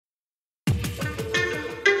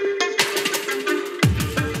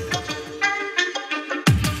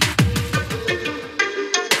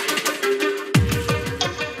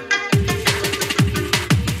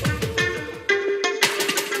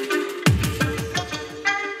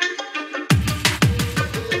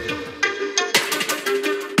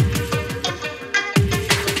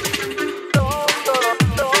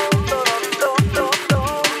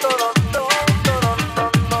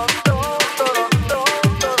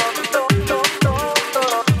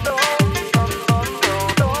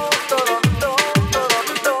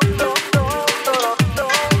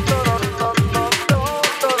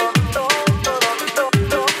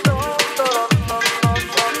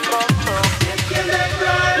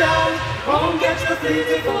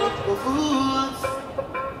beautiful fools.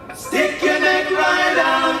 Stick your neck right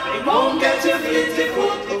out, it won't get you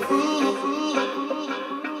beautiful fools.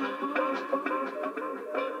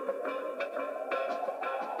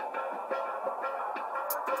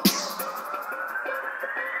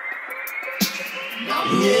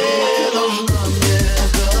 Не нужна мне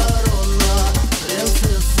корона,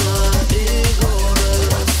 принцесса и горы.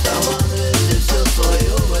 Растаман везде все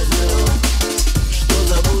свое возьмет, что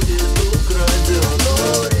забудет, украдет. Но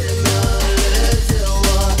время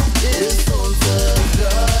летело, и солнце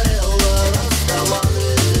горело. Растаман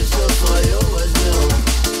везде все свое возьмет,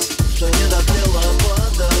 что не дотлело,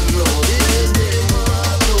 подожжет. И дыма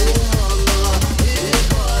тумана, и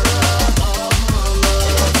пара обмана.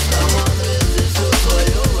 Растаман везде все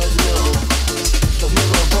свое возьмет,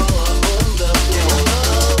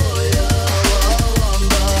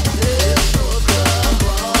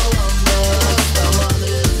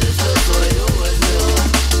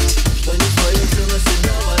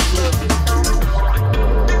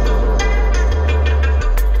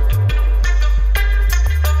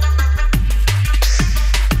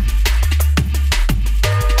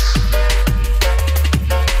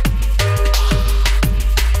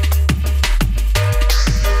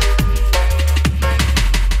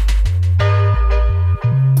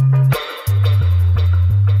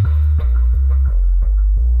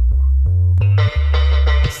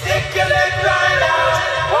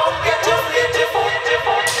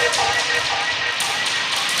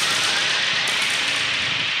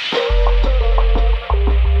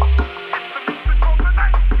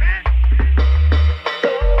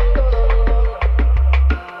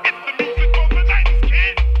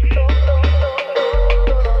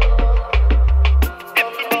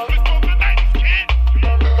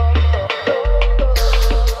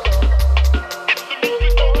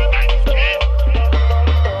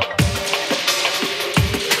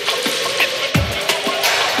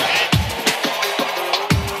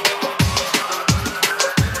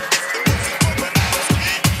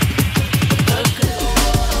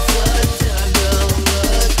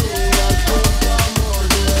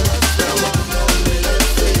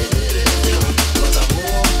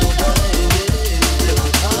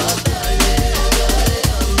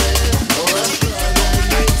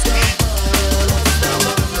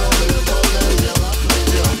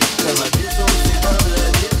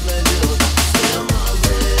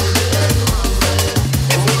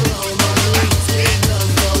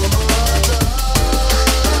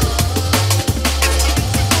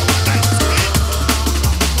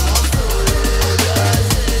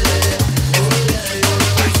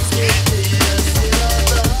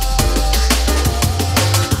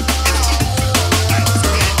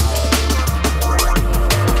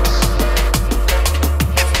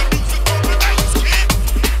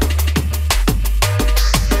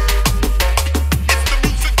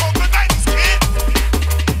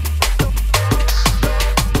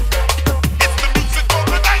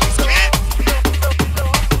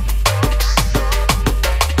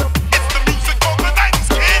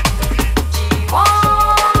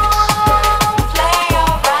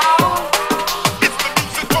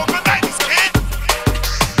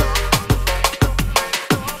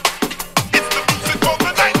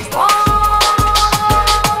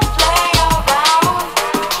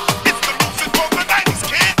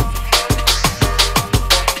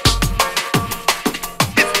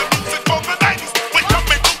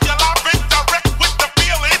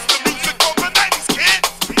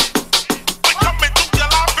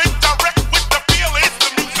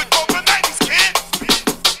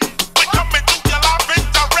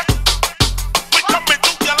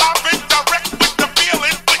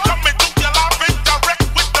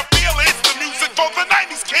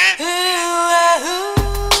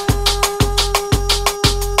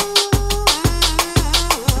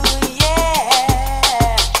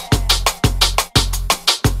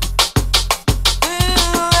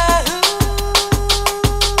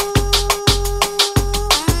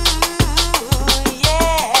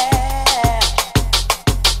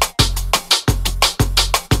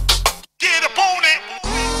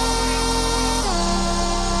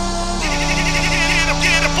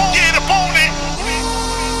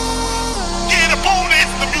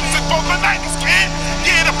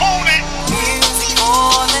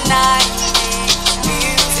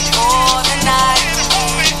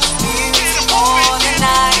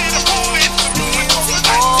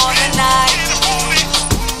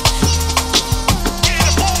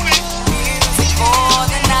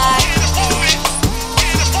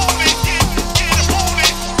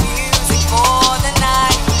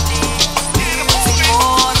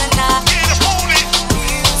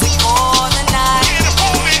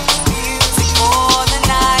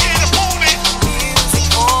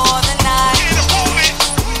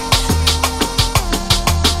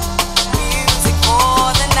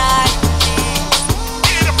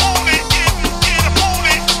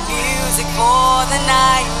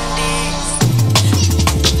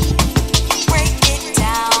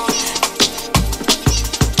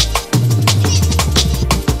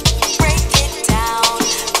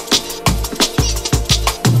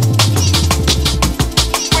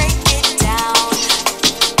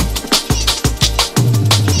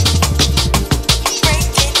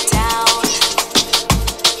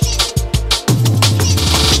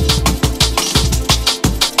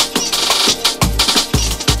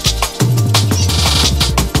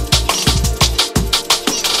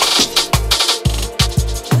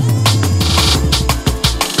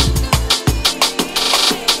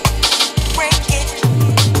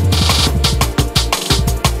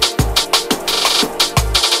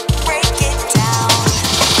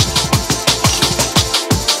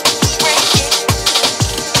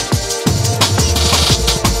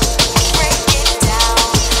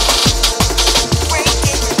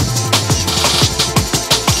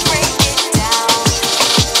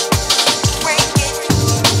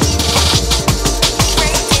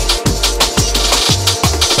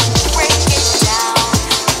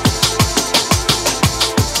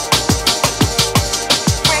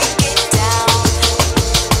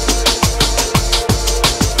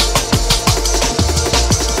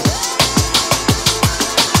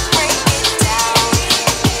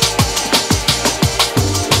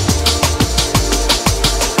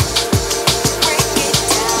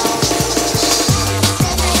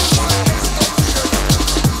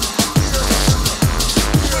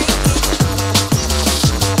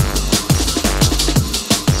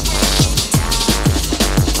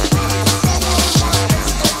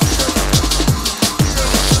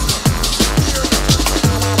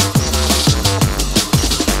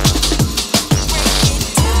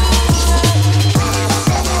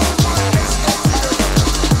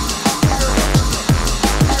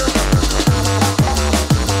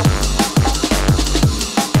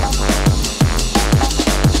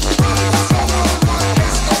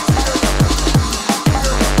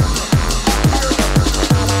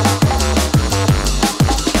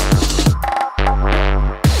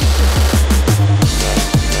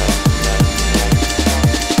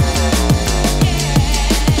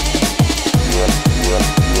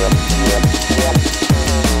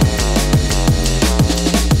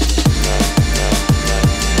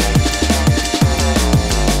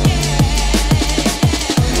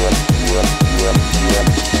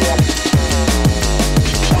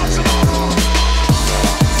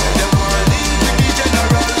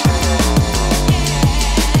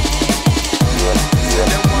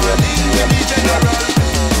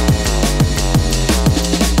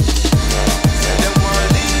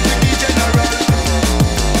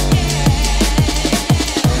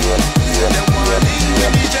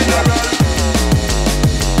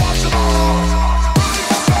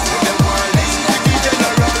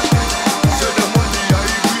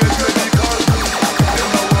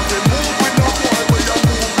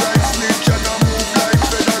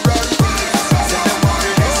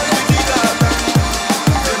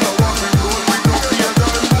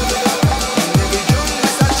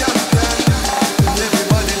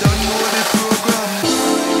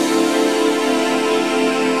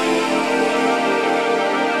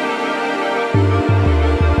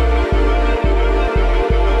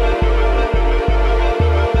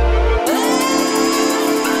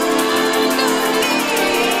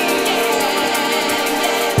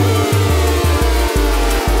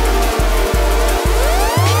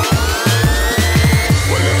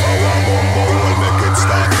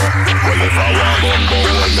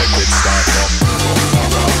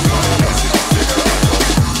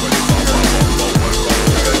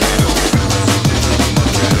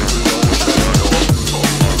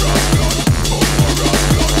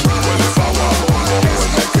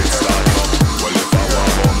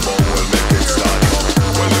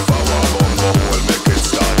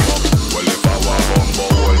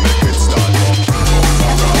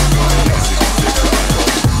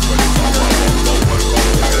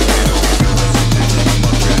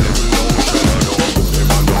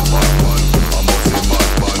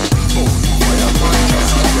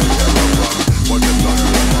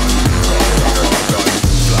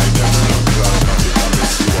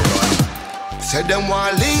 Say them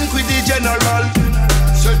want link with the general.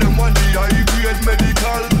 Say them want the high grade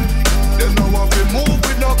medical. Them now want to move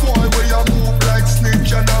with no boy where you move like snitch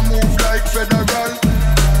and I move like federal.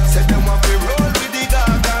 Say them want to roll with the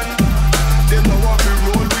garden. Them now want to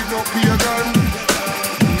roll with no pagan.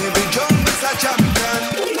 Every jungle is a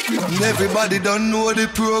champion. Everybody don't know the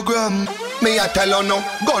program. Me I tell you no,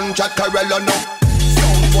 gun chat Carella no.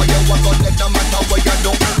 Sound boy you walk out let no matter what you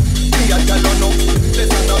do. Me I tell you no, this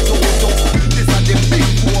is not so. This is the big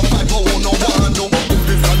 4-5 no one no.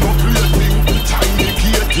 This is no play thing, tiny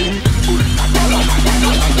key thing. No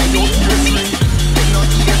ear string, no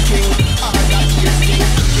ear king, all that ear sting.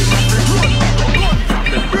 We must run,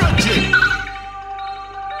 the virgin.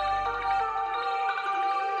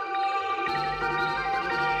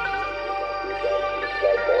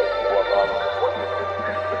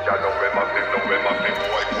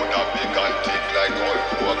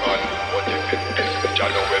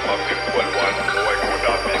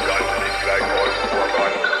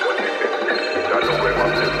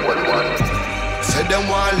 Say them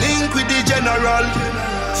want link with the general.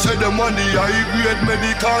 Say them want the high grade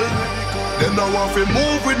medical. Them now want to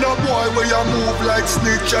move with no boy where you move like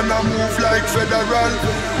snitch and I move like federal.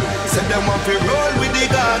 Say them want to roll with the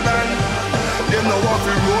garden. Them now want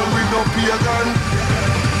to roll with no pagan.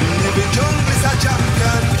 Every jungle is a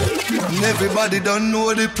champion. And everybody don't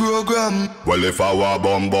know the program. Well if I want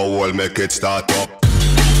bumbo, we'll make it start up.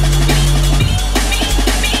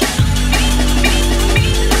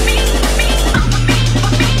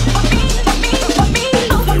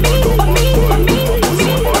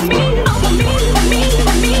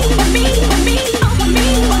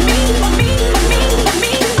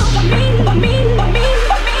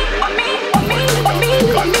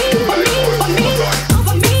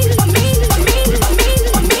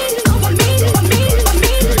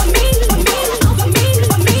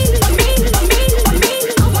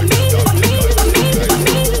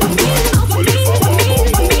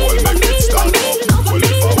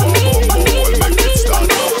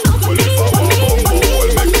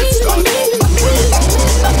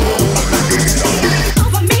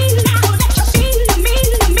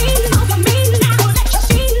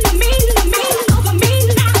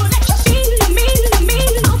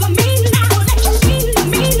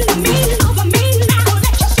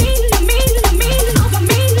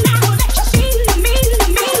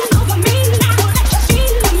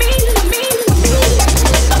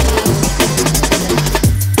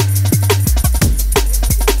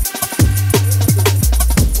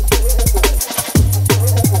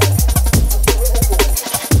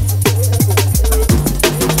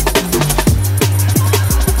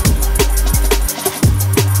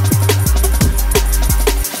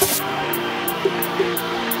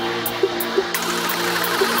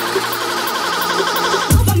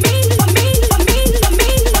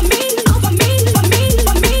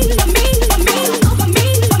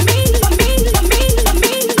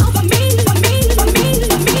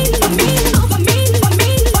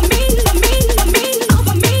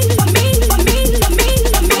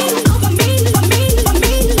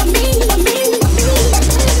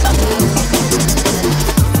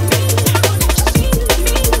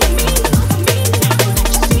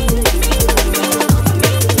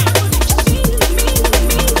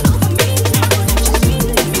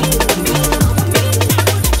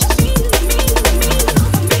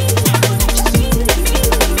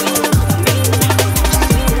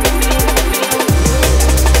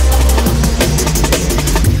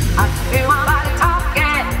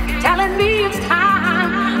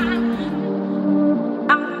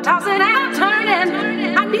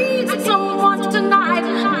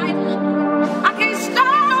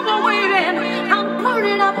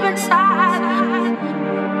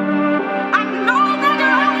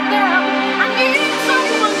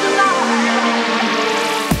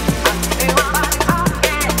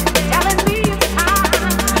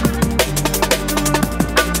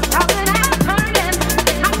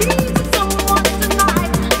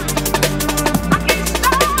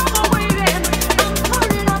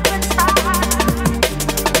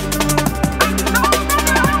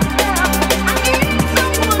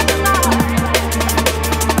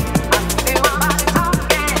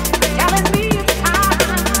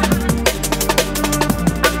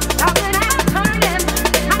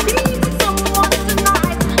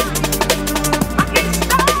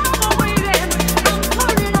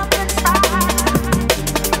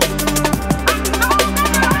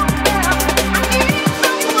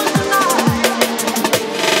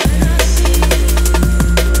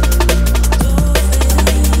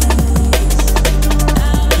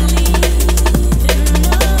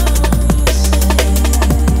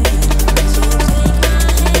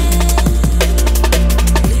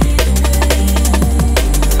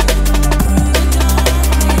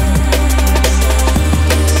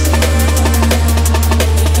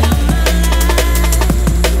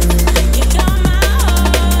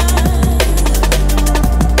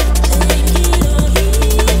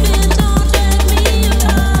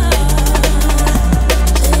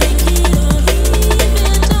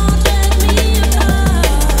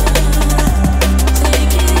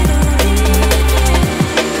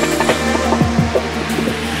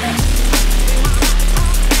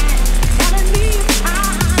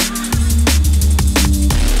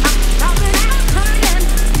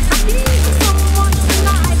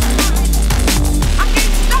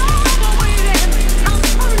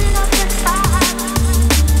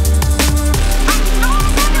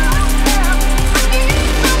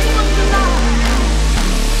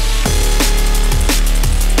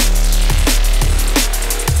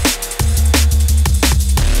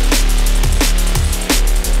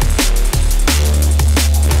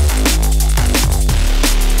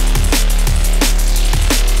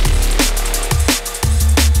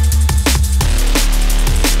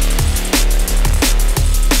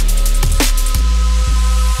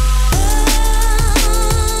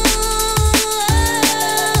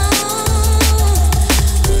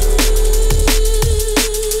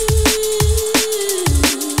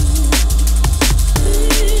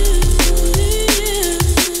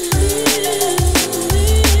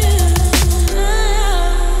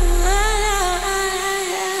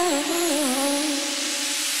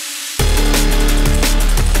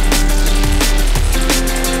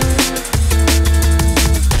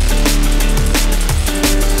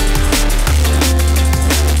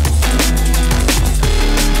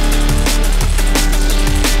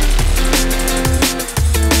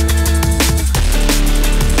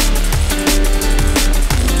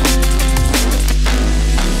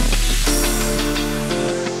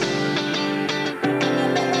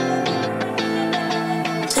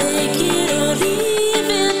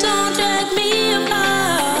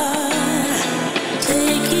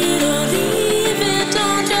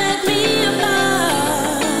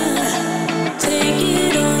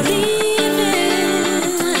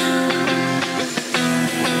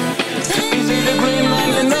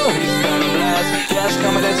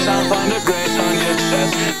 find a grace on your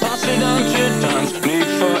chest. Pass it on to dance, need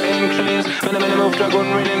for increase. When I'm in a move, drug on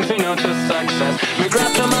rhythm, final to success. We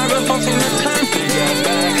grab the microphone, in the time to get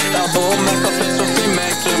back. Our boom, make up this, so we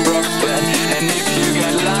make the brook sweat. And if you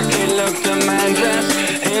get lucky, look the man dress.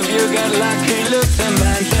 If you get lucky, look the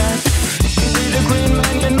man dress. You see the green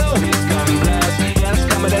man, you know he's come blessed. Yes,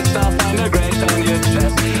 come with that stuff, find a grace on your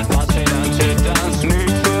chest. Pass it on to dance,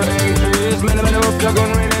 need for increase. When I'm in a move, drug on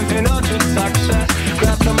rhythm, final to success.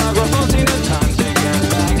 Grab the microphone, in the time to get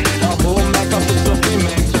back. Our boom, make up this, so we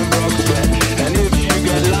make the brook sweat. And if you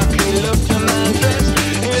get lucky, look the man dress.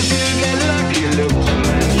 If you get lucky, look the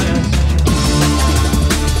man dress.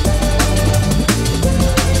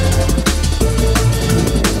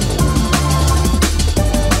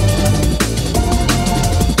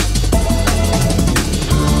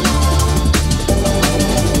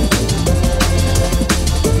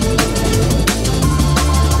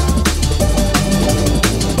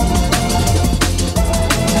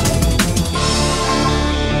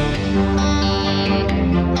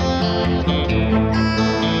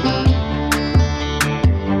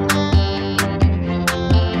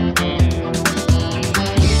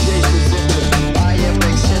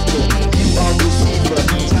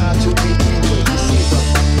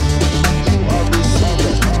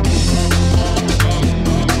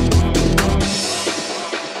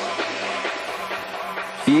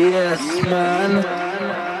 Yes, man.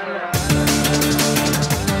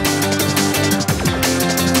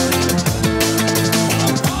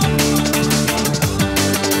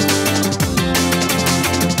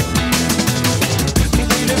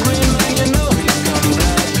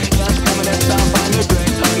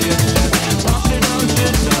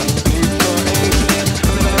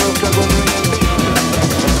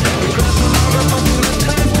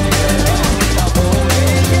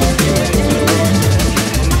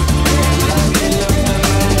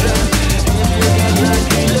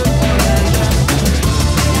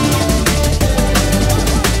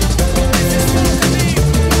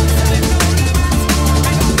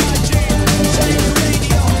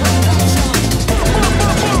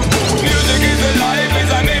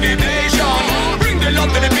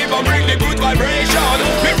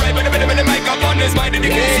 is my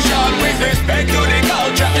dedication with respect to the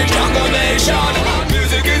culture and jungle nation.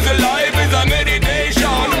 Music is a life, is a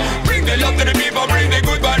meditation. Bring the love to the people, bring the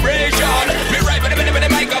good vibration. Me right with the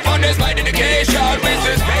microphone is my dedication with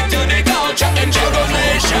respect to the culture and jungle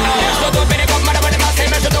nation. So don't be the good man when the mass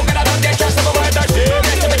image don't get out of their chest of a word or two.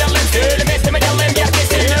 Mr. Medellin still, Mr. Medellin, yeah, kiss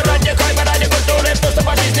it. Radio cry, but I do good to live to the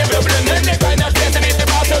parties, never blend. And they find us dancing in the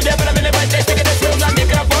bar, so they're gonna be the right place to get this room and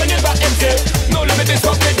microphone is back empty. No limit is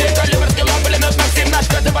what they did, I live with the lamp, but enough maxim, not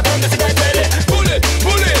cut the button, this is my belly. Bullet,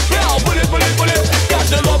 bullet, now bullet, bullet, bullet. Catch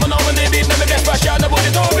the love and when they beat, never get fresh out, the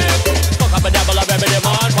bullet on it. Fuck up a devil of every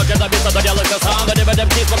demand, fuck the beast of the yellow sound, but never them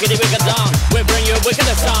teeth, fuck it, wicked down. We bring you wicked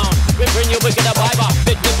sound, we bring you wicked vibe,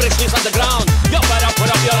 big new bricks on the ground. You better put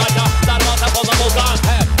up your lighter, start out up on the whole gun.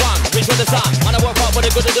 Have fun, reach for the sun, wanna work hard for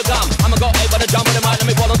the good of the come. I'ma go A for the jump with the mind, let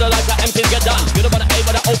me follow the lights, the MCs get done. You don't wanna A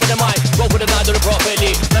for the open the mind, go for the night to the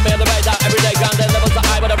properly. Let me elevate that every day, gun, then levels the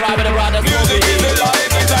eye with the ride with the ride. Music is a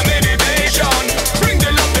life, it's a meditation. Bring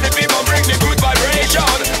the love to the people, bring the good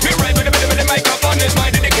vibration. Me right with the microphone is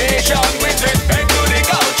my dedication. With respect to the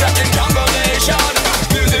culture and jungle nation.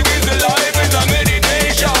 Music is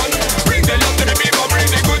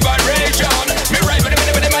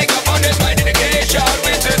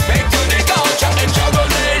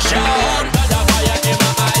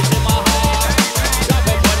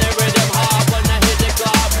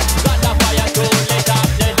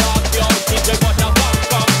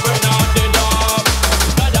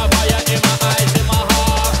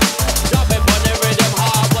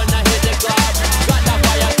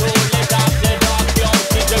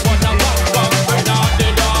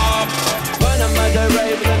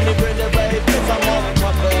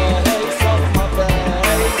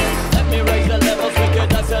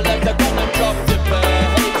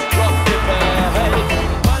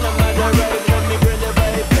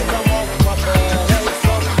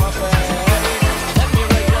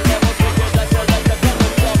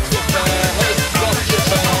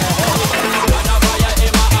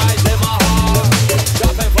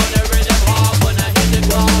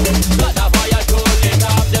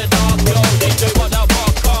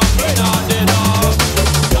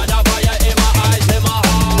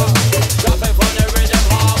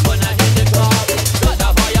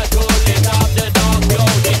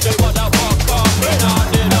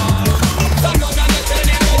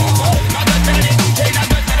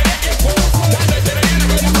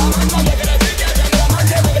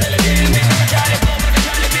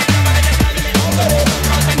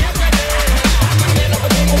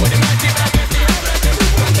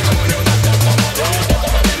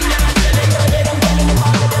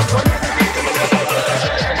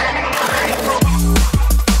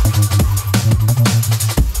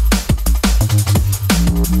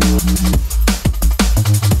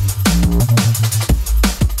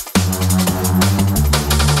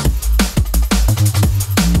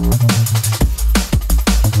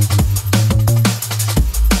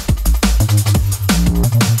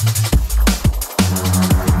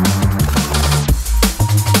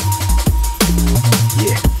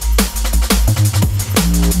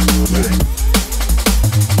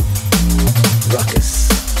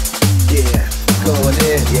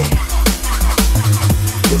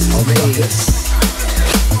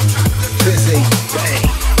Busy, bang.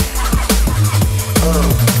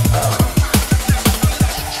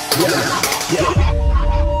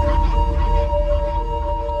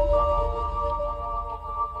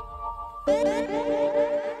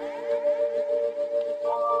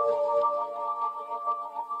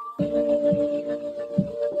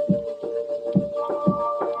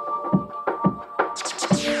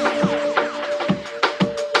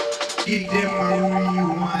 Give them a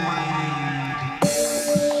rewind.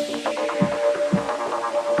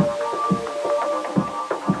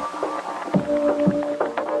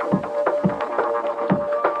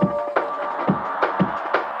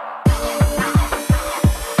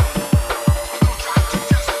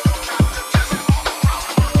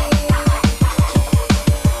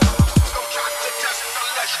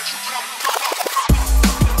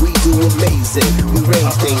 We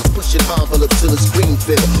raise things, push an envelope till the screen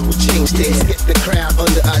fill. We change things, get the crowd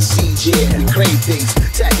under our siege, yeah. We crave things,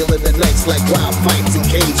 tackling the nights like wild fights and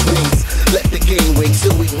cage rings. Let the game win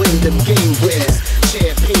till we win them game winners.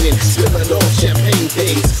 Champagne and spilling off champagne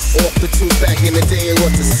things. Off the tube back in the day, it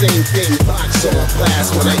was the same thing. Box on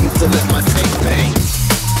glass when I used to let my tape bang.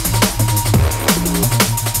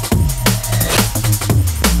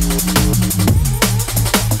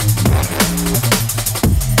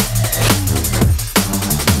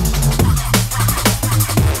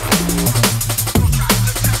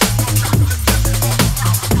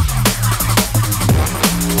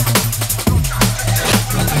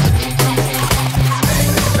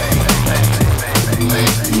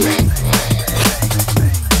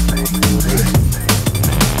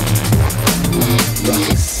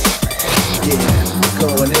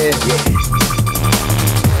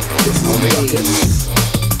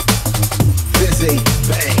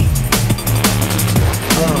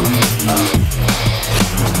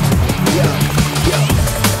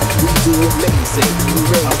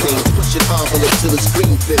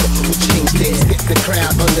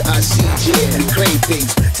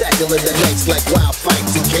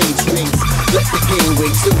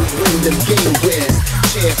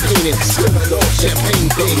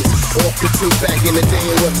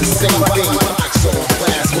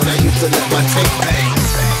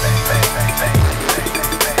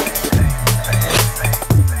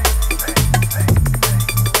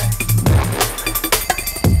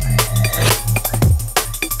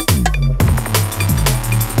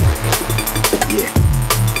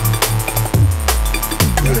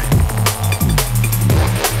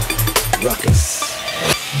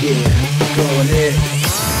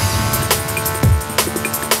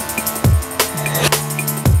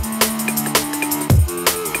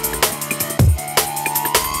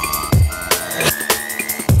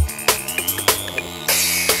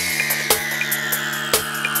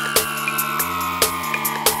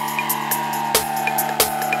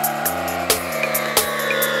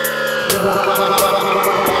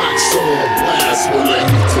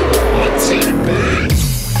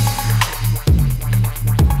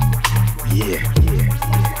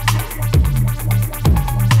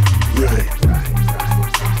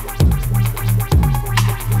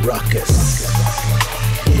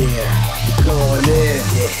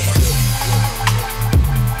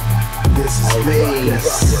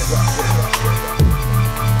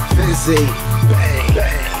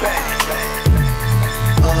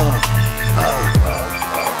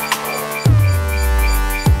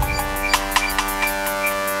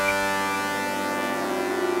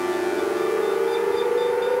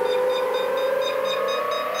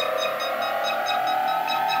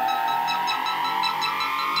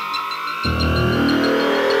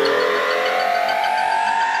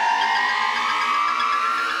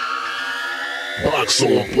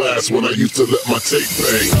 On blast when I used to let my tape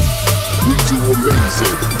bang. We do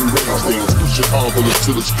amazing, we raise things, push an envelope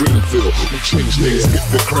to the screen fill. We change things, get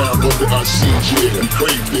the crowd under our siege, yeah. We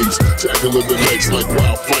crave things, tackling the nights like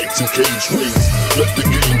wild fights and cage rings. Let the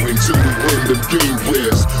game win till we win them game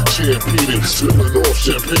winners. Champagne and spilling off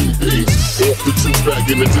champagne things. Off the tube back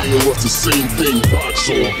in the day, it was the same thing. Box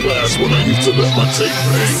on blast when I used to let my tape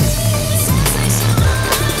bang. It's going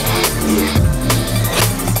in.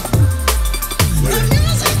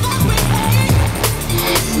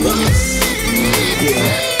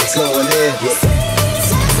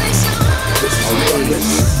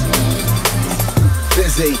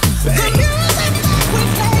 Busy, bang.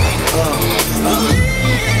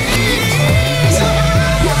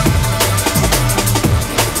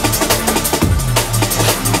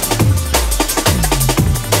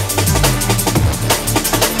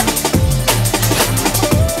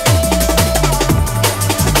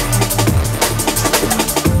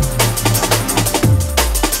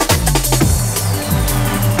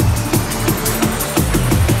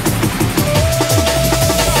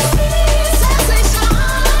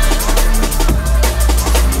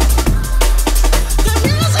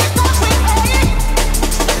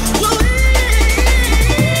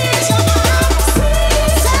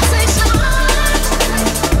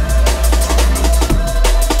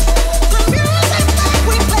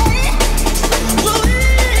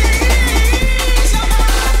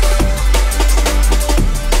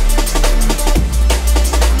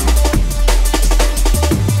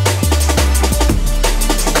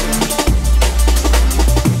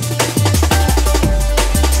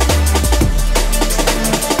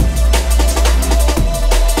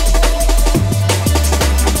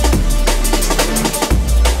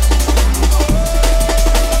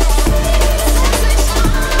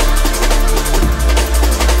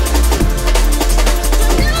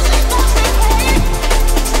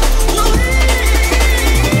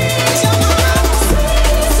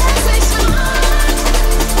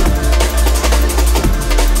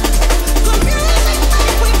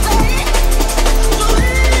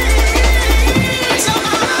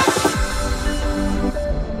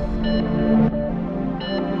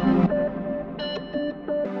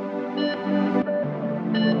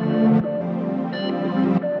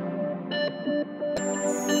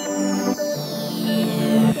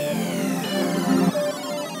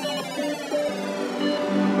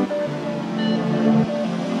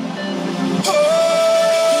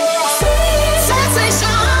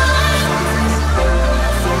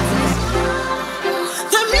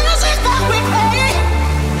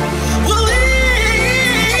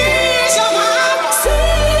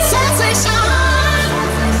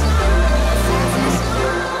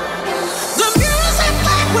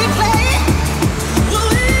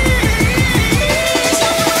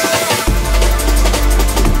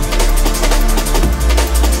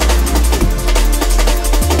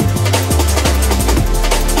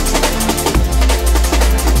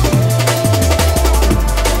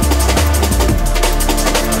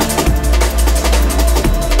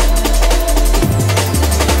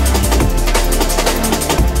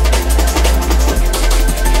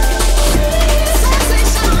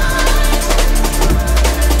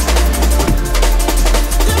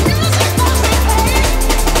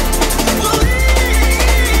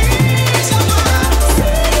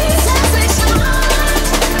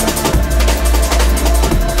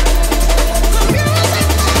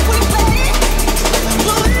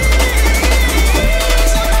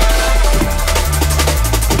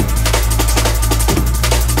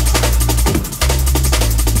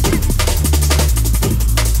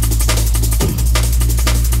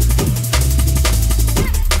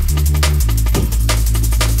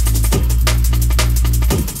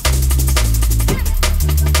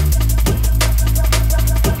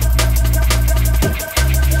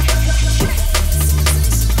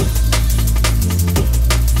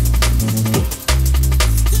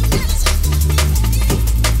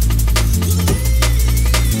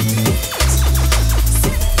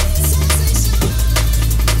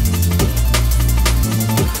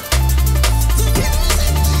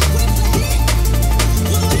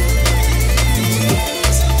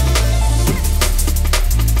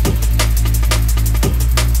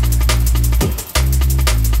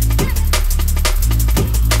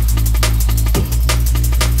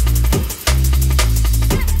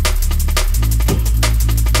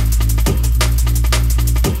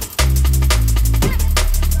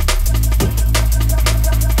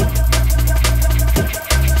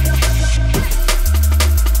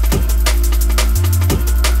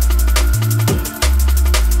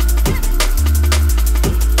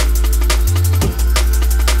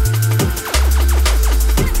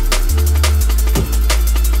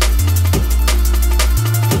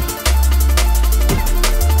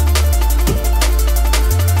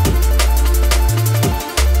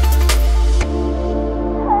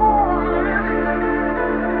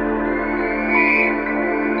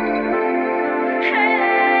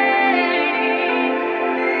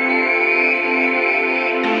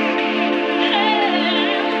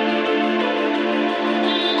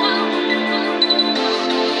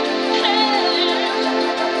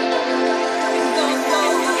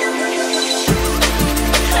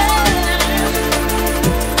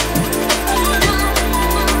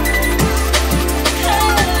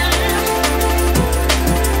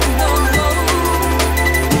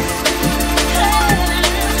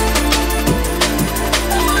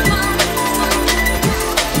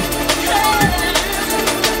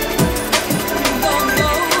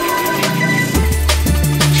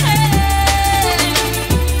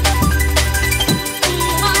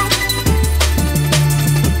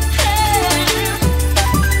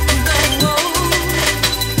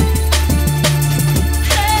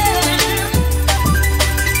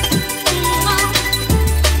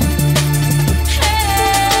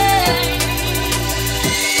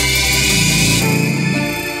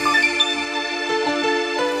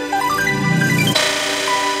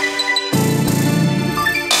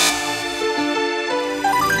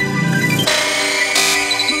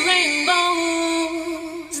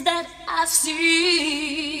 I see.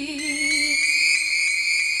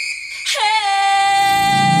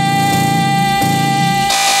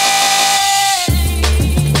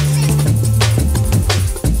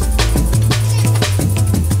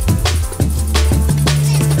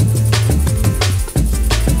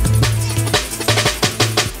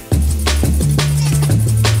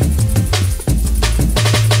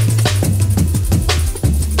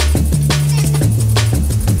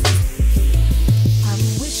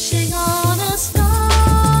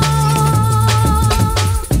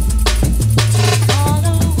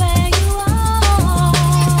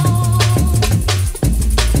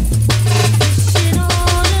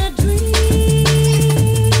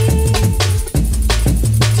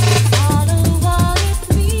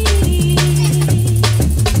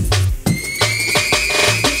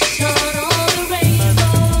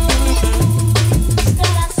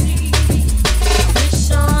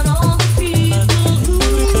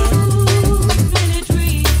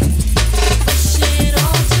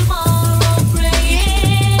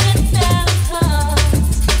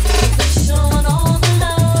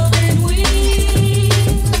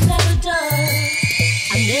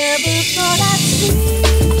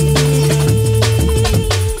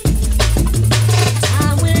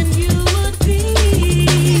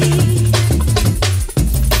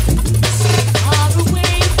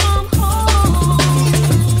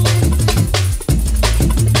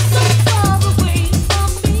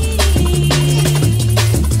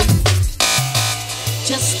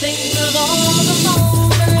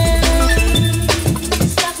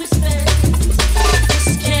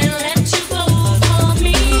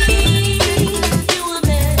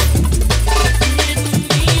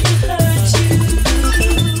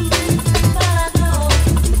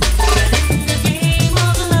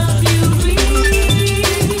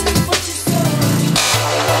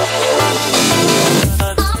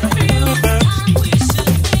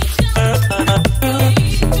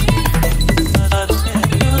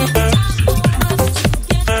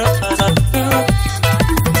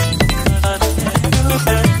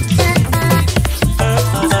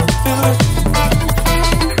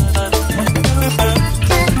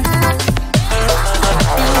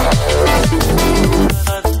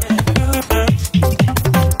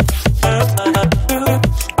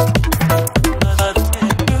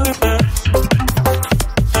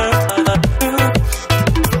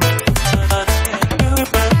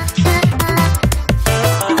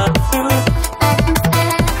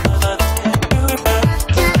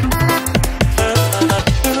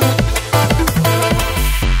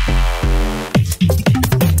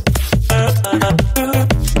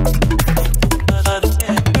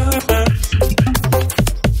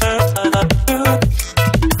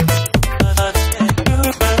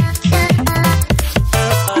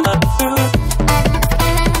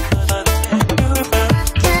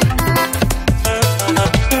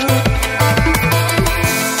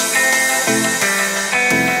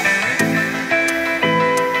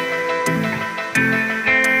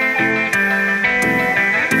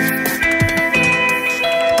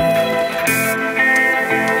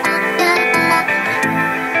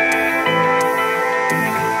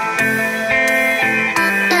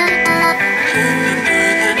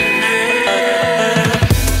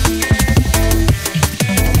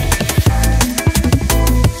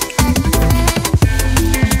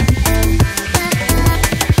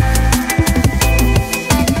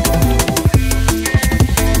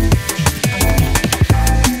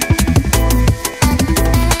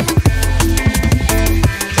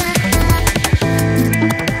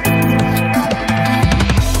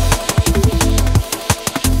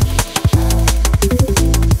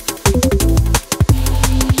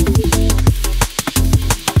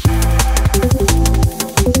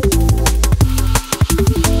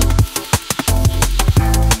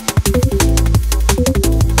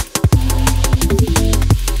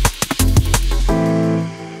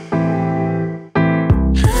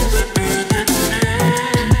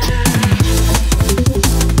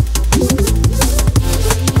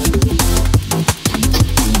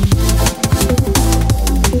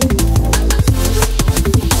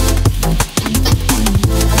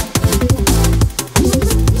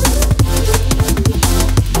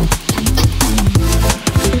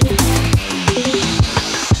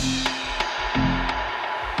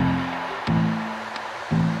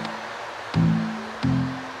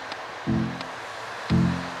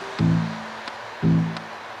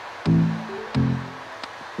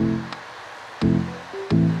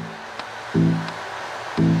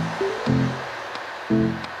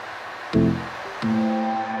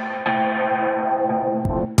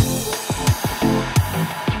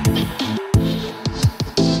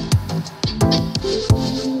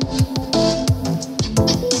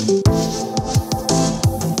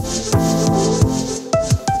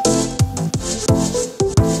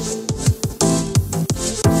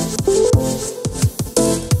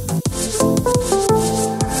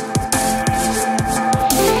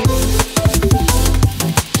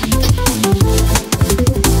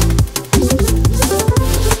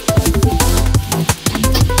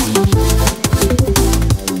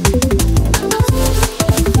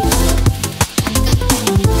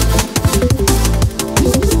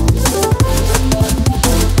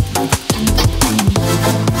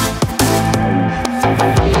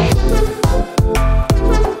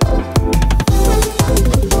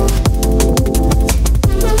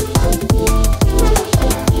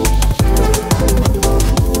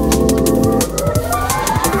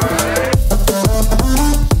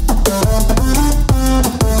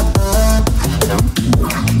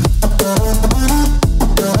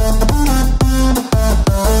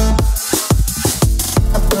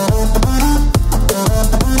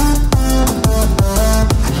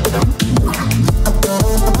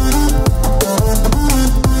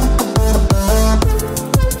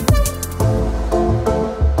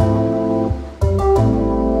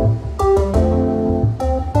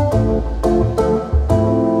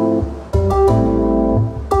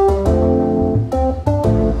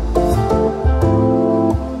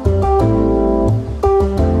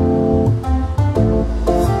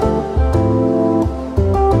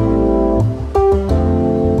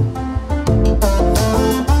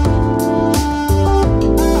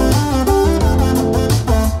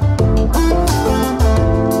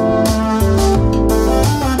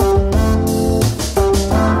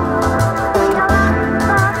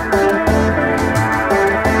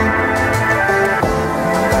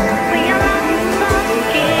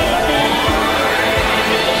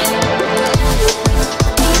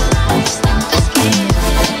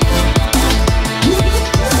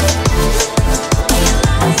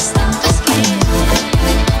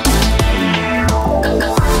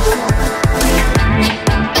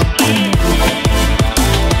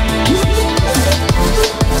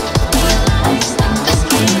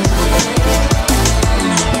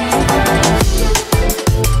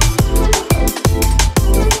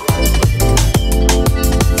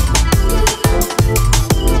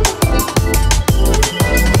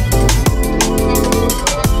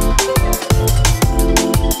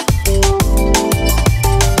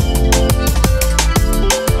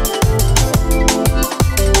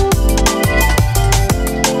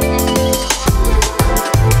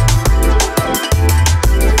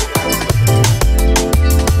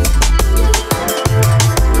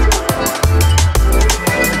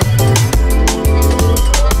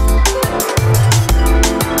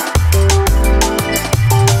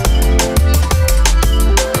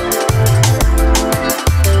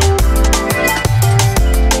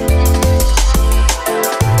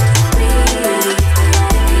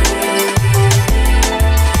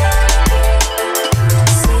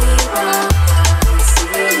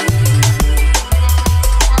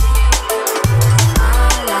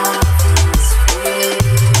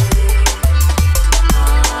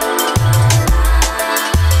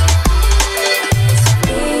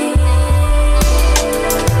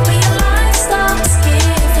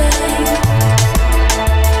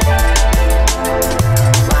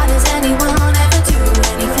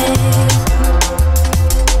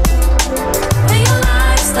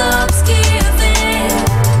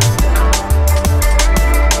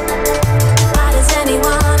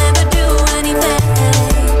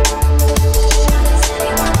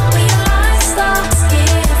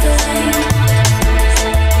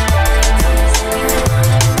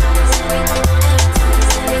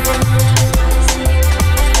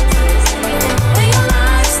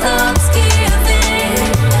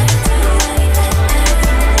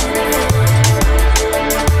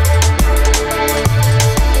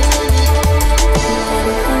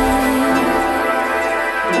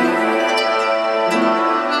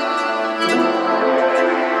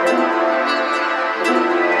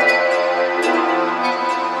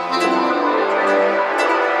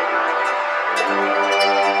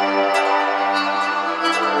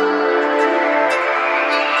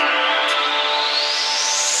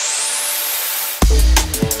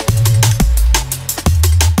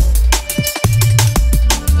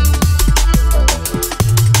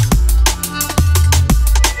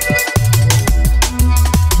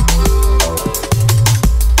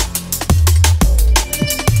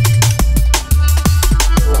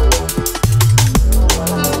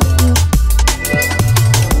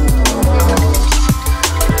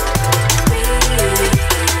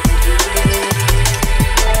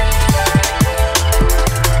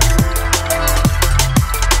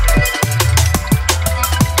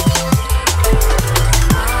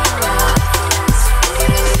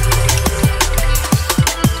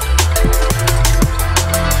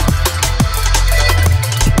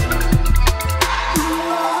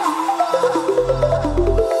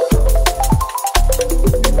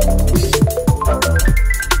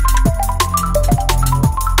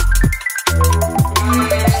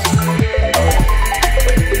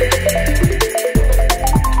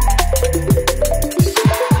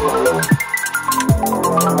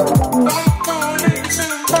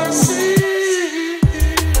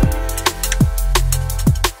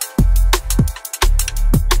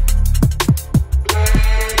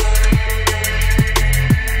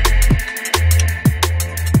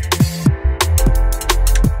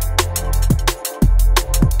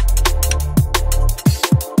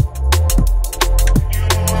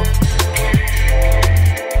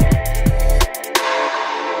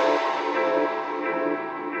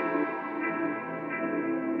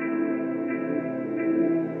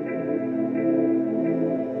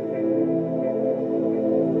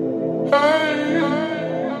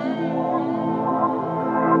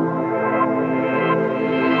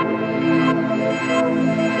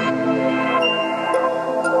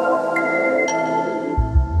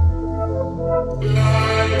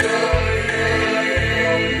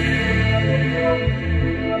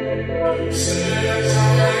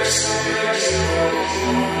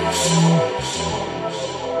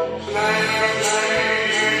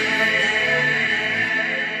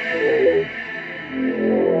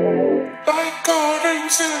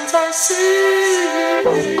 since I see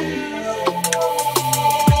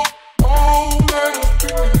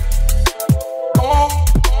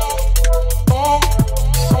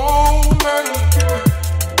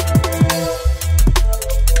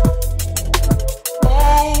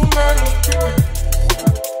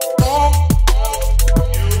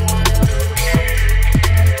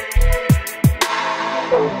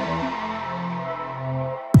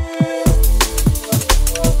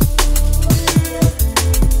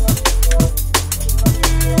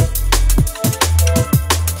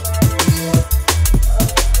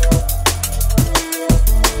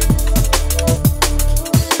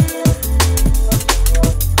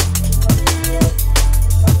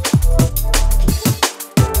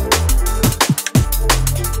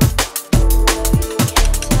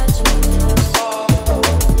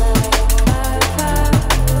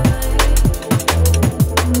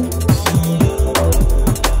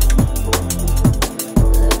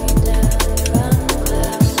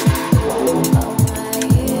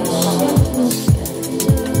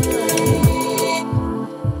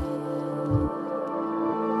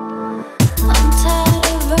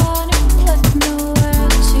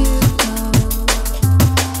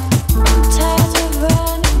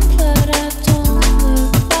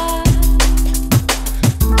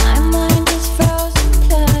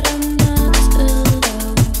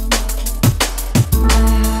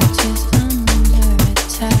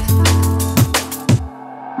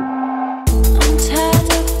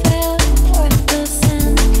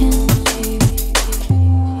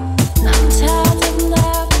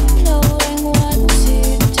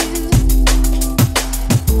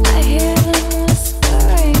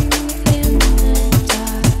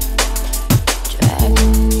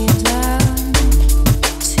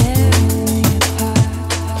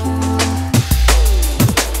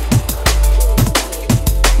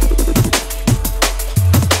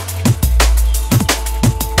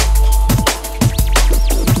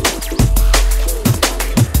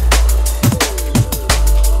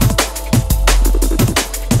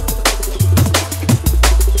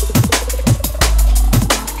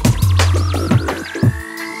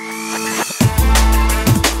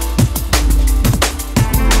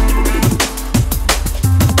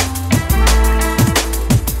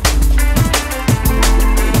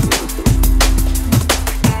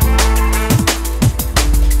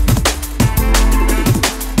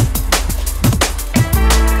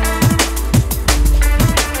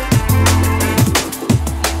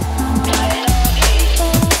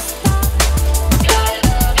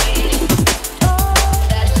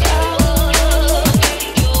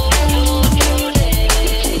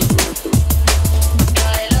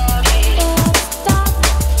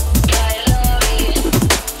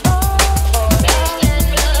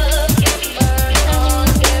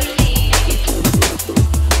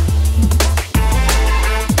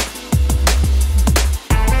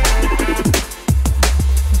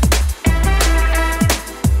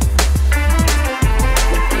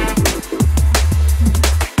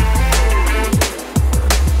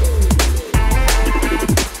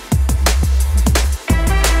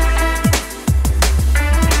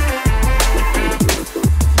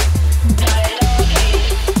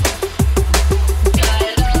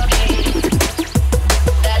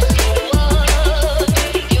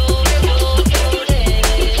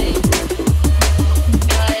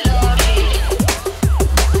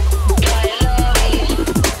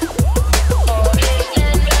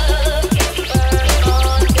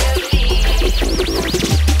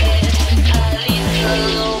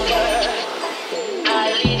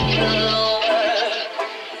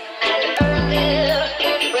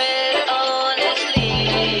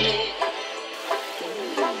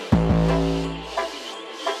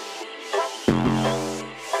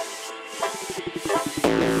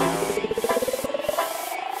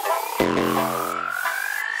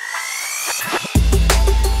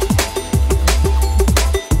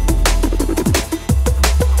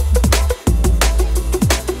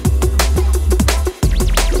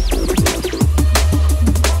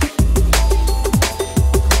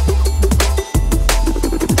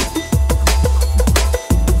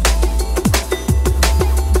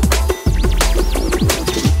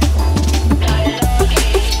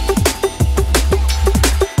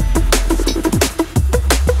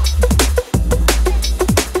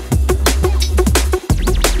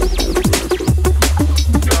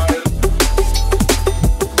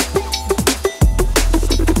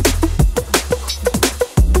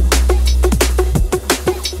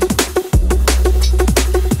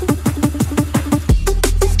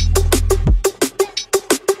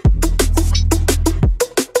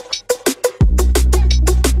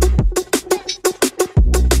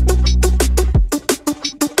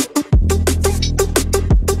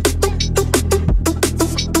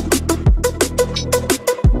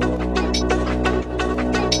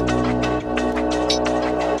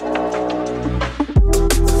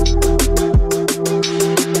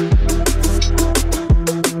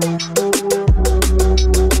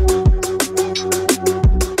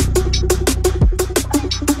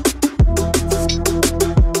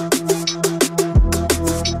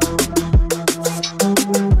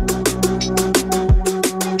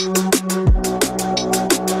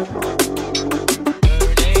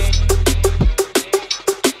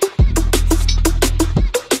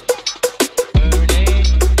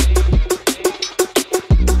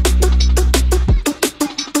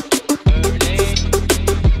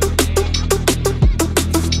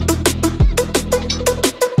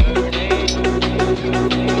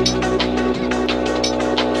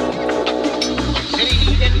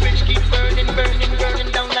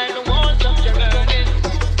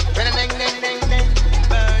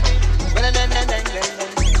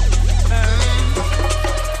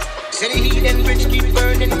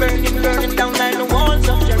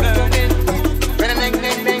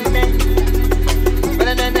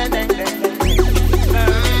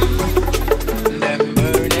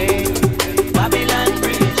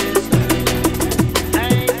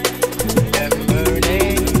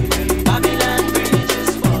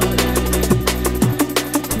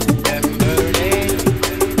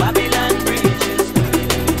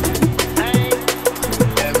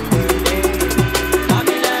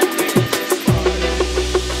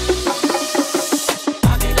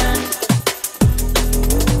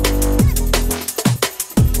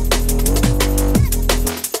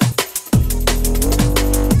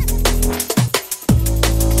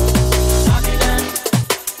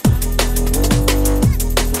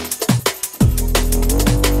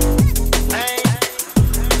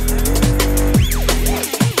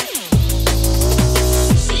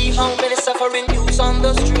offering use on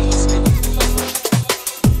the streets. The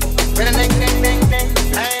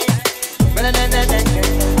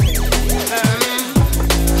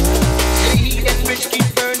heat and rich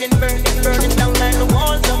keep burning, burning, burning down like the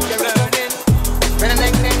walls of Jerusalem.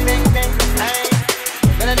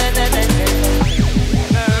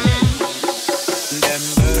 Them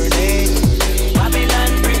burning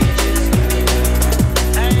Babylon bridges.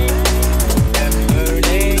 Them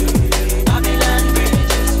burning Babylon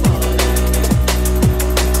bridges.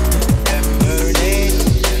 Them burning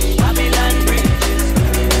Babylon bridges.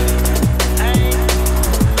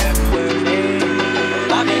 Them burning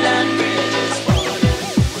Babylon bridges.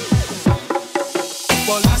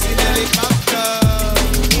 Police in helicopter,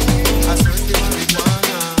 I search the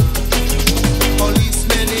marijuana.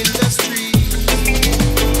 Policemen in the street,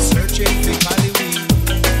 searching for Cali weed.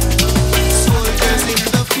 Soldiers in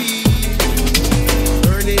the field,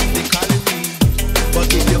 burning the Cali weed. But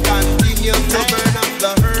if you continue to burn up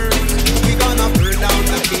the herb, we gonna burn down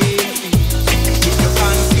the cane field. If you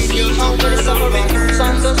continue to burn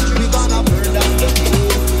up the herb, we gonna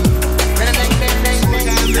burn down the cane field. So damn the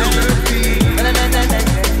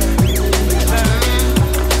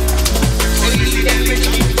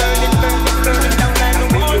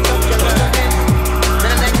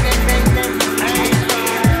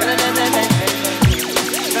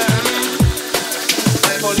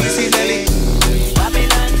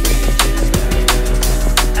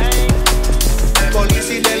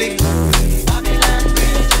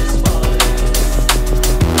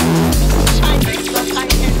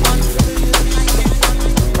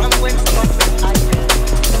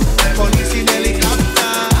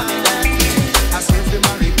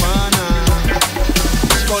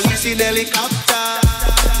field. Helicopter.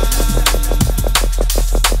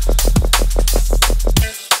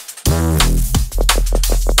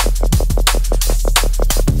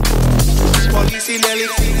 Police in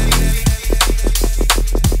helicopter.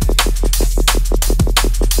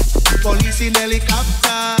 Police in helicopter.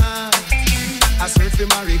 I search for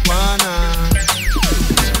marijuana.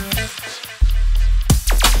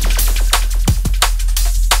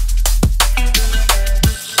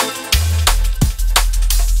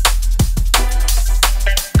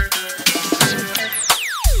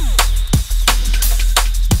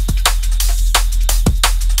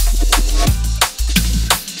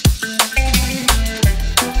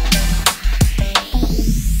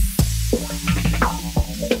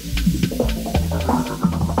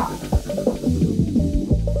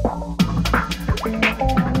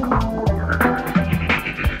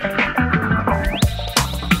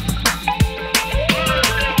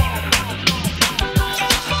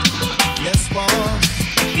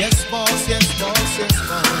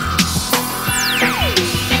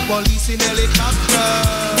 Police in helicopter,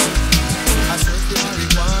 I search the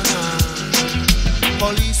marijuana.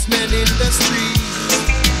 Policemen in the street,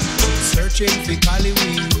 searching for Cali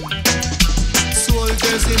weed.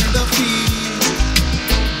 Soldiers in the field,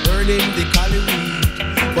 burning the Cali weed.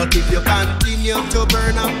 But if you continue to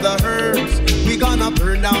burn up the herbs, we gonna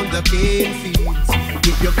burn down the cane fields.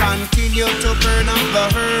 If you continue to burn up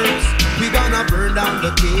the herbs, we gonna burn down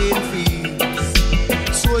the cane fields.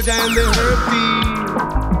 Soldier in the herb field.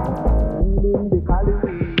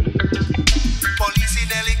 Police in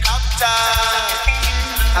helicopter,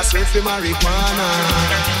 I search for marijuana.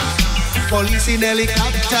 Police in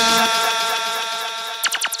helicopter.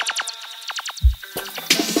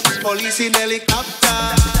 Police in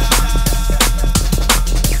helicopter.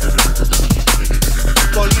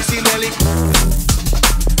 Police in helicopter.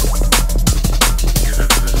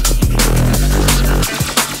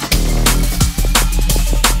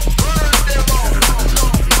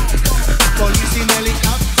 Police in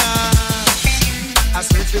helicopter, I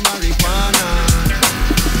search for marijuana.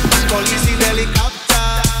 Police in helicopter.